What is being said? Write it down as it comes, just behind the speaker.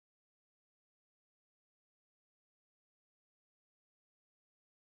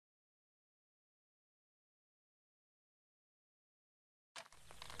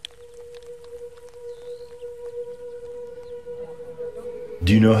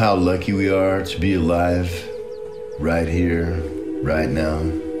Do you know how lucky we are to be alive right here, right now?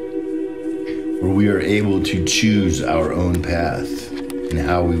 Where we are able to choose our own path and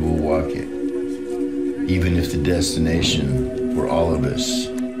how we will walk it, even if the destination for all of us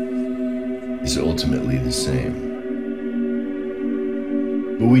is ultimately the same.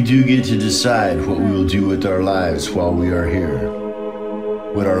 But we do get to decide what we will do with our lives while we are here,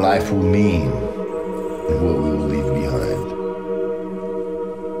 what our life will mean, and what we will leave behind.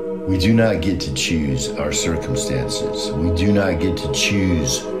 We do not get to choose our circumstances. We do not get to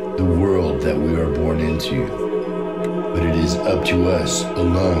choose the world that we are born into. But it is up to us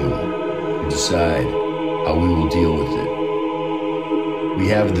alone to decide how we will deal with it. We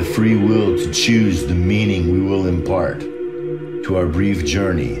have the free will to choose the meaning we will impart to our brief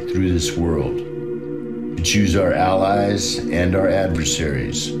journey through this world, to choose our allies and our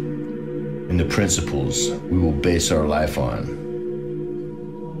adversaries, and the principles we will base our life on.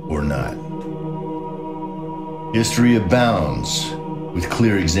 Or not. History abounds with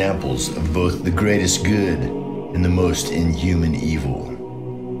clear examples of both the greatest good and the most inhuman evil.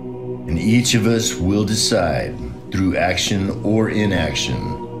 And each of us will decide through action or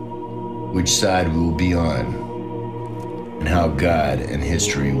inaction which side we will be on and how God and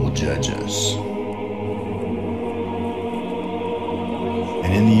history will judge us.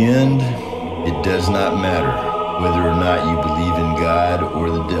 And in the end, it does not matter whether or not you believe in God or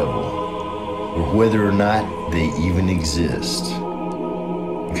the devil, or whether or not they even exist.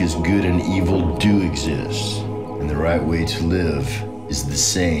 Because good and evil do exist, and the right way to live is the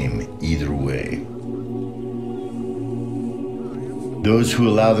same either way. Those who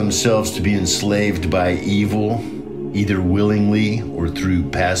allow themselves to be enslaved by evil, either willingly or through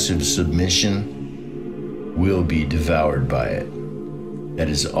passive submission, will be devoured by it. That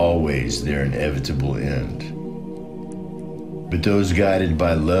is always their inevitable end. But those guided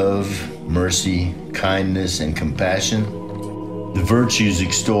by love, mercy, kindness, and compassion, the virtues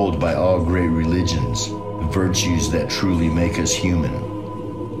extolled by all great religions, the virtues that truly make us human,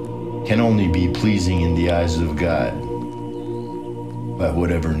 can only be pleasing in the eyes of God, by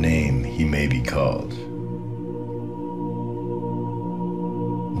whatever name he may be called.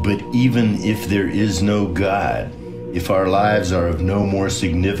 But even if there is no God, if our lives are of no more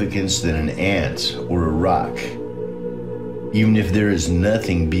significance than an ant or a rock, even if there is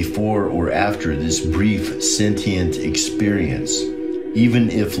nothing before or after this brief sentient experience, even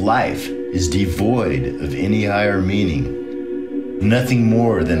if life is devoid of any higher meaning, nothing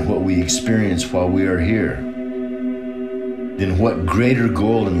more than what we experience while we are here, then what greater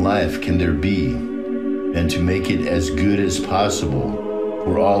goal in life can there be than to make it as good as possible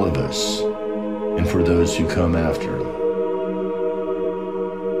for all of us and for those who come after?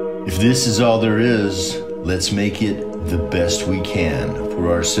 If this is all there is, let's make it the best we can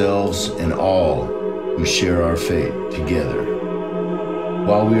for ourselves and all who share our fate together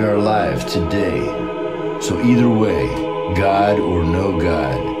while we are alive today. So either way, God or no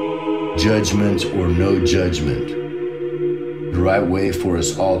God, judgment or no judgment, the right way for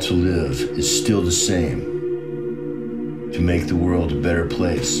us all to live is still the same: to make the world a better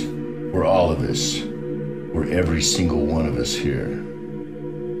place for all of us, for every single one of us here.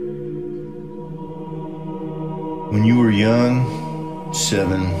 When you were young,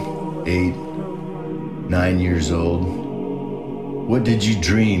 7, 8, 9 years old, what did you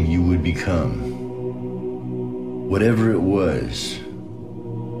dream you would become? Whatever it was,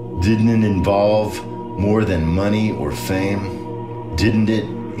 didn't it involve more than money or fame? Didn't it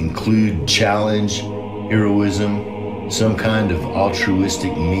include challenge, heroism, some kind of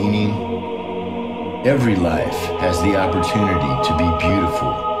altruistic meaning? Every life has the opportunity to be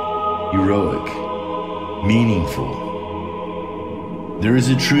beautiful, heroic, meaningful. There is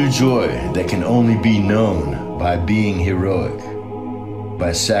a true joy that can only be known by being heroic,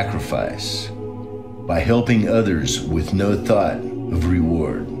 by sacrifice, by helping others with no thought of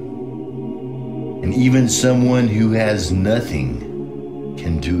reward. And even someone who has nothing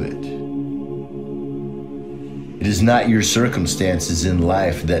can do it. It is not your circumstances in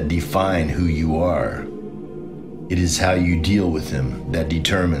life that define who you are. It is how you deal with them that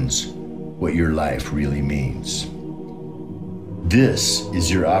determines what your life really means. This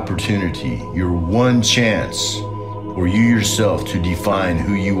is your opportunity, your one chance for you yourself to define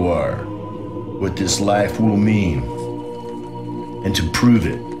who you are, what this life will mean, and to prove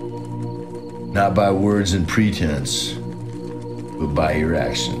it, not by words and pretense, but by your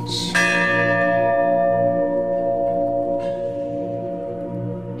actions.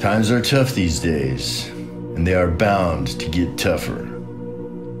 Times are tough these days, and they are bound to get tougher.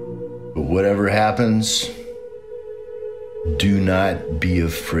 But whatever happens, Do not be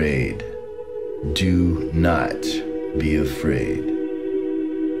afraid. Do not be afraid.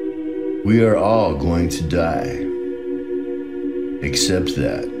 We are all going to die. Accept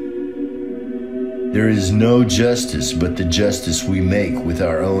that. There is no justice but the justice we make with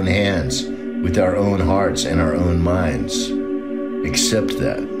our own hands, with our own hearts and our own minds. Accept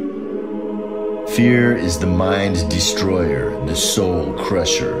that. Fear is the mind destroyer, the soul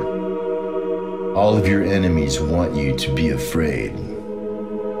crusher. All of your enemies want you to be afraid.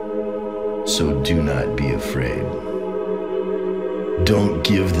 So do not be afraid. Don't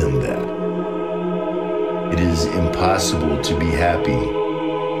give them that. It is impossible to be happy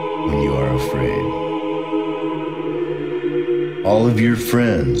when you are afraid. All of your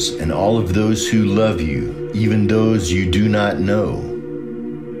friends and all of those who love you, even those you do not know,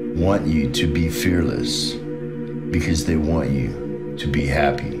 want you to be fearless because they want you to be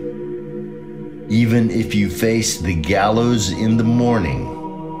happy. Even if you face the gallows in the morning,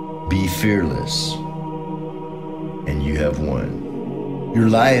 be fearless, and you have won. Your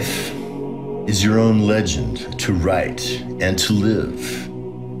life is your own legend to write and to live.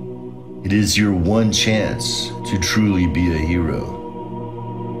 It is your one chance to truly be a hero.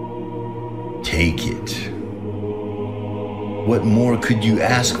 Take it. What more could you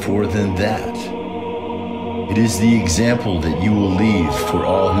ask for than that? It is the example that you will leave for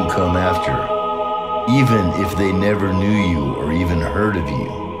all who come after, even if they never knew you or even heard of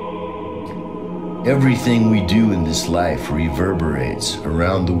you. Everything we do in this life reverberates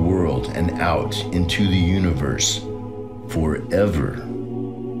around the world and out into the universe forever.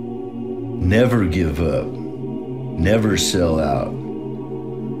 Never give up. Never sell out.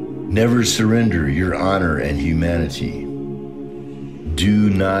 Never surrender your honor and humanity. Do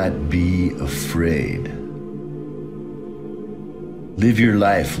not be afraid. Live your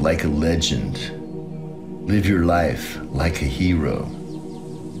life like a legend. Live your life like a hero.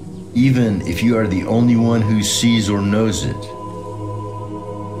 Even if you are the only one who sees or knows it,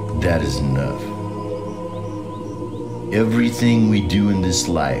 that is enough. Everything we do in this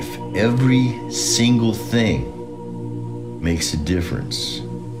life, every single thing, makes a difference,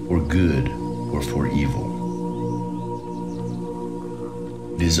 for good or for evil.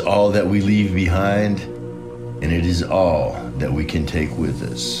 It is all that we leave behind, and it is all that we can take with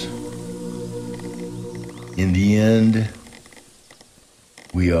us. In the end,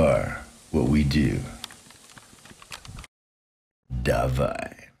 we are what we do. Davai.